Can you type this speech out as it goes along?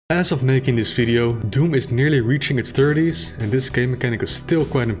As of making this video, Doom is nearly reaching its 30s and this game mechanic is still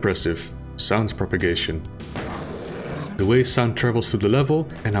quite impressive. Sound propagation. The way sound travels through the level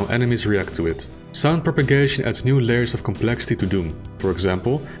and how enemies react to it. Sound propagation adds new layers of complexity to Doom. For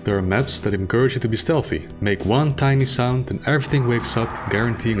example, there are maps that encourage you to be stealthy. Make one tiny sound and everything wakes up,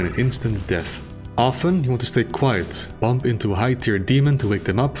 guaranteeing an instant death. Often, you want to stay quiet, bump into a high-tier demon to wake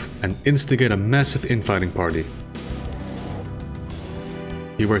them up, and instigate a massive infighting party.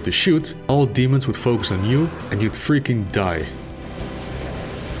 If you were to shoot, all demons would focus on you and you'd freaking die.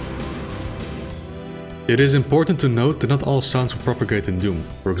 It is important to note that not all sounds will propagate in Doom.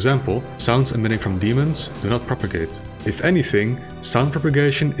 For example, sounds emitting from demons do not propagate. If anything, sound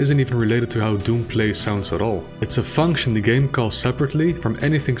propagation isn't even related to how Doom plays sounds at all. It's a function the game calls separately from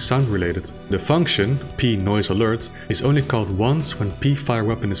anything sound related. The function, p_noise_alert, is only called once when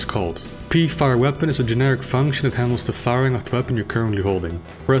p_fire_weapon is called. p_fire_weapon is a generic function that handles the firing of the weapon you're currently holding.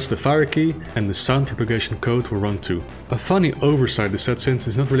 Press the fire key and the sound propagation code will run too. A funny oversight is that since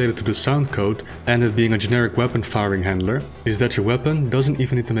it's not related to the sound code and it being a generic weapon firing handler, is that your weapon doesn't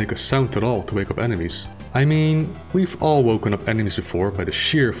even need to make a sound at all to wake up enemies. I mean, we've all woken up enemies before by the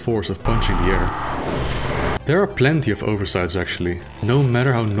sheer force of punching the air. There are plenty of oversights actually. No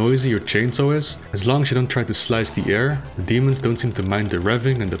matter how noisy your chainsaw is, as long as you don't try to slice the air, the demons don't seem to mind the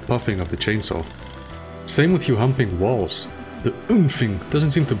revving and the puffing of the chainsaw. Same with you humping walls. The oomphing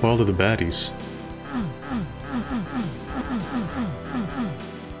doesn't seem to bother the baddies.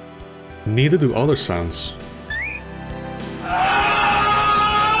 Neither do other sounds.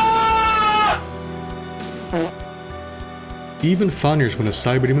 Even funnier is when a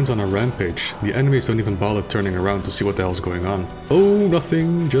cyberdemon's on a rampage. The enemies don't even bother turning around to see what the hell's going on. Oh,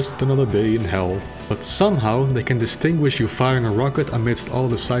 nothing, just another day in hell. But somehow they can distinguish you firing a rocket amidst all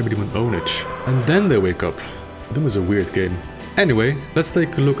the cyberdemon ownage. And then they wake up. Doom is a weird game. Anyway, let's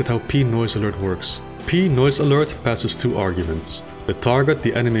take a look at how p_noise_alert works. p_noise_alert passes two arguments. The target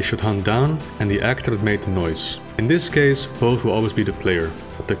the enemy should hunt down and the actor that made the noise. In this case, both will always be the player.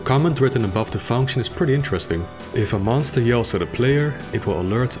 But the comment written above the function is pretty interesting. If a monster yells at a player, it will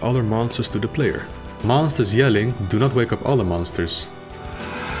alert other monsters to the player. Monsters yelling do not wake up other monsters.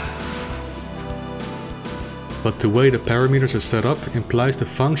 But the way the parameters are set up implies the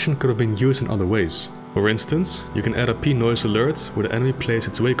function could have been used in other ways. For instance, you can add a p_noise_alert where the enemy plays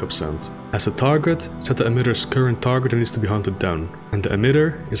its wake up sound. As a target, set the emitter's current target that needs to be hunted down. And the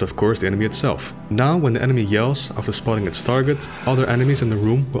emitter is of course the enemy itself. Now when the enemy yells after spotting its target, other enemies in the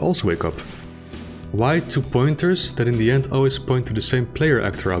room will also wake up. Why two pointers that in the end always point to the same player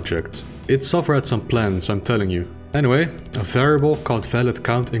actor object? Id Software had some plans, I'm telling you. Anyway, a variable called valid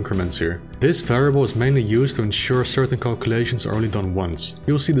count increments here. This variable is mainly used to ensure certain calculations are only done once.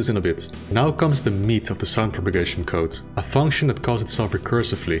 You'll see this in a bit. Now comes the meat of the sound propagation code. A function that calls itself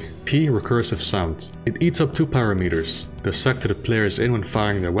recursively, p_recursive sound. It eats up two parameters. The sector the player is in when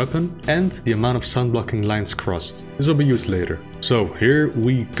firing their weapon, and the amount of sound blocking lines crossed. This will be used later. So here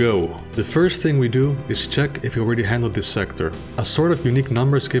we go. The first thing we do is check if you already handled this sector. A sort of unique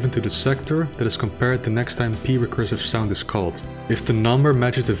number is given to the sector that is compared the next time p_recursive sound is called. If the number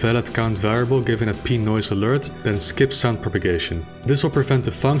matches the valid count variable given at p_noise_alert, then skip sound propagation. This will prevent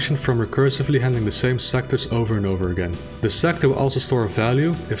the function from recursively handling the same sectors over and over again. The sector will also store a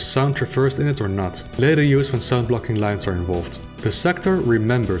value if sound traversed in it or not, later used when sound blocking lines are involved. The sector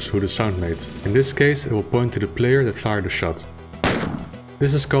remembers who the sound made. In this case, it will point to the player that fired the shot.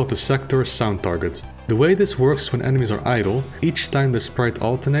 This is called the sector sound target. The way this works is when enemies are idle, each time the sprite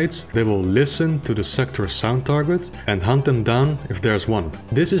alternates, they will listen to the sector sound target and hunt them down if there's one.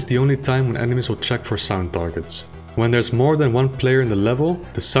 This is the only time when enemies will check for sound targets. When there's more than one player in the level,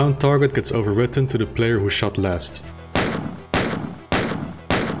 the sound target gets overwritten to the player who shot last.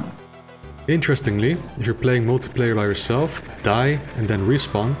 Interestingly, if you're playing multiplayer by yourself, die and then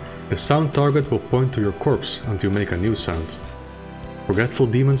respawn, the sound target will point to your corpse until you make a new sound. Forgetful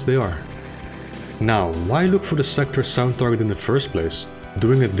demons they are. Now, why look for the sector sound target in the first place?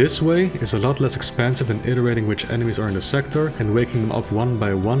 Doing it this way is a lot less expensive than iterating which enemies are in the sector and waking them up one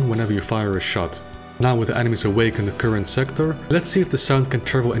by one whenever you fire a shot. Now with the enemies awake in the current sector, let's see if the sound can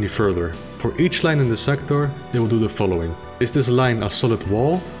travel any further. For each line in the sector, they will do the following. Is this line a solid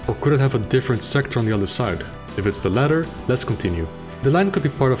wall, or could it have a different sector on the other side? If it's the latter, let's continue. The line could be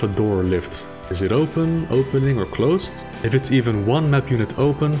part of a door or lift. Is it open, opening or closed? If it's even one map unit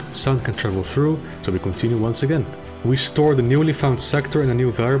open, sound can travel through, so we continue once again. We store the newly found sector in a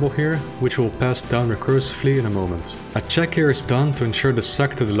new variable here, which we'll pass down recursively in a moment. A check here is done to ensure the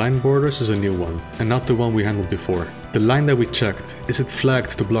sector the line borders is a new one, and not the one we handled before. The line that we checked, is it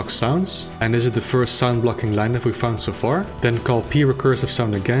flagged to block sounds? And is it the first sound blocking line that we found so far? Then call p_recursive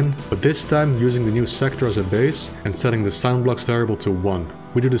sound again, but this time using the new sector as a base and setting the sound blocks variable to 1.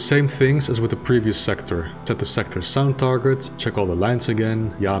 We do the same things as with the previous sector. Set the sector's sound target, check all the lines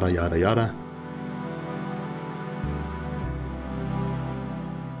again, yada yada yada.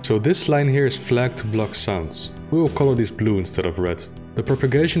 So this line here is flagged to block sounds. We will color these blue instead of red. The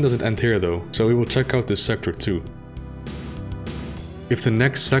propagation doesn't end here though, so we will check out this sector too. If the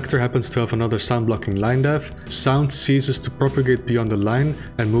next sector happens to have another sound blocking line dev, sound ceases to propagate beyond the line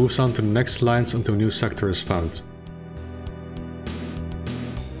and moves on to the next lines until a new sector is found.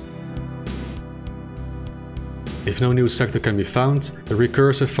 If no new sector can be found, the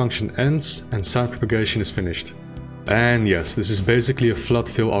recursive function ends and sound propagation is finished. And yes, this is basically a flood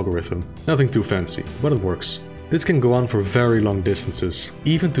fill algorithm. Nothing too fancy, but it works. This can go on for very long distances,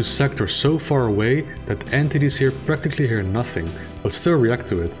 even to sectors so far away that entities here practically hear nothing, but still react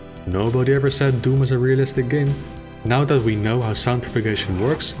to it. Nobody ever said Doom is a realistic game. Now that we know how sound propagation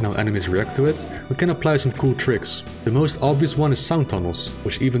works and how enemies react to it, we can apply some cool tricks. The most obvious one is sound tunnels,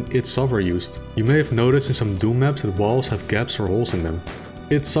 which even id Software used. You may have noticed in some Doom maps that walls have gaps or holes in them.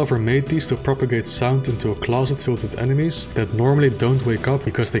 id Software made these to propagate sound into a closet filled with enemies that normally don't wake up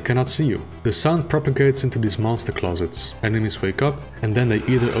because they cannot see you. The sound propagates into these monster closets. Enemies wake up and then they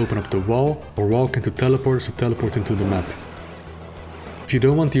either open up the wall or walk into teleporters to teleport into the map. If you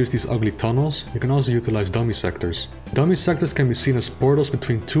don't want to use these ugly tunnels, you can also utilize dummy sectors. Dummy sectors can be seen as portals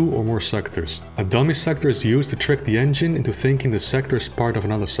between 2 or more sectors. A dummy sector is used to trick the engine into thinking the sector is part of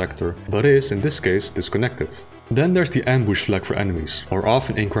another sector, but is, in this case, disconnected. Then there's the ambush flag for enemies, or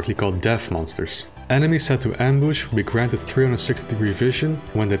often incorrectly called death monsters. Enemies set to ambush will be granted 360-degree vision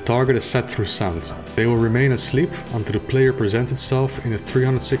when the target is set through sound. They will remain asleep until the player presents itself in a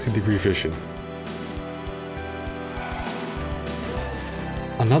 360-degree vision.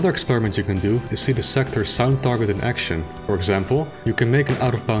 Another experiment you can do is see the sector's sound target in action. For example, you can make an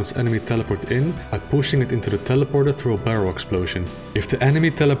out-of-bounds enemy teleport in by pushing it into the teleporter through a barrel explosion. If the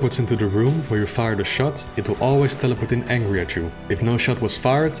enemy teleports into the room where you fired a shot, it will always teleport in angry at you. If no shot was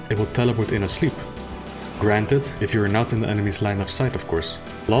fired, it will teleport in asleep. Granted, if you are not in the enemy's line of sight, of course.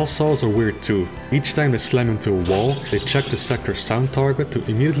 Lost Souls are weird too. Each time they slam into a wall, they check the sector's sound target to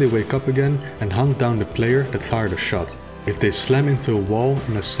immediately wake up again and hunt down the player that fired a shot. If they slam into a wall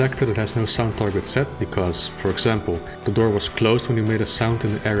in a sector that has no sound target set because, for example, the door was closed when you made a sound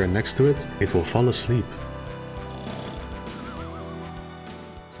in the area next to it, it will fall asleep.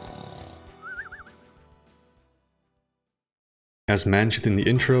 As mentioned in the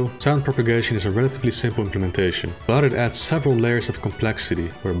intro, sound propagation is a relatively simple implementation, but it adds several layers of complexity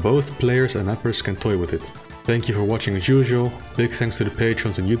where both players and mappers can toy with it. Thank you for watching as usual, big thanks to the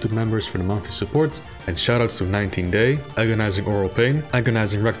patrons and YouTube members for the monthly support, and shoutouts to 19day, Agonizing Oral Pain,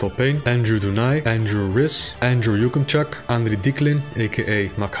 Agonizing Rectal Pain, Andrew Dunai, Andrew Riss, Andrew Yukumchuk, Andri Diklin aka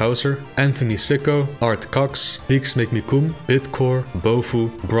Mackhauser, Anthony Sicko, Art Cox, Beaks Make Me Kum, Bitcore,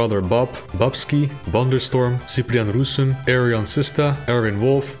 Bofu, Brother Bob, Bobski, Bonderstorm, Cyprian Rusun, Arion Sista, Erwin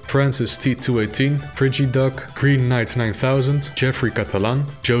Wolf, Francis T218, Frigiduck, Green Knight 9000, Jeffrey Catalan,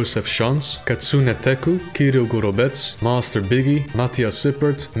 Joseph Shans, Katsune Teku, Kirill Gorobets, Master Biggie, Matthias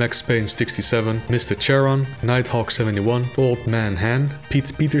Sippert, Max Payne 67, Mr. Charon, Nighthawk 71, Old Man Han,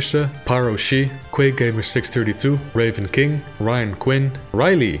 Pete Peterse, Pyro Shi, Quake Gamer 632, Raven King, Ryan Quinn,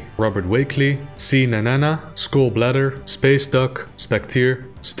 Riley, Robert Wakely, C Nanana, Skull Bladder, Space Duck, Spectier,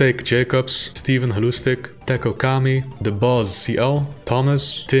 Steak Jacobs, Steven Halustik, Teko Kami, The Boz CL,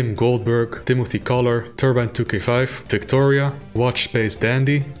 Thomas, Tim Goldberg, Timothy Collar, Turbine 2K5, Victoria, Watch Space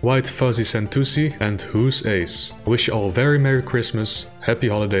Dandy, White Fuzzy Santusi, and Who's Ace. Wish you all a very Merry Christmas, Happy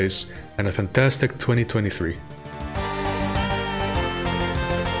Holidays, and a fantastic 2023.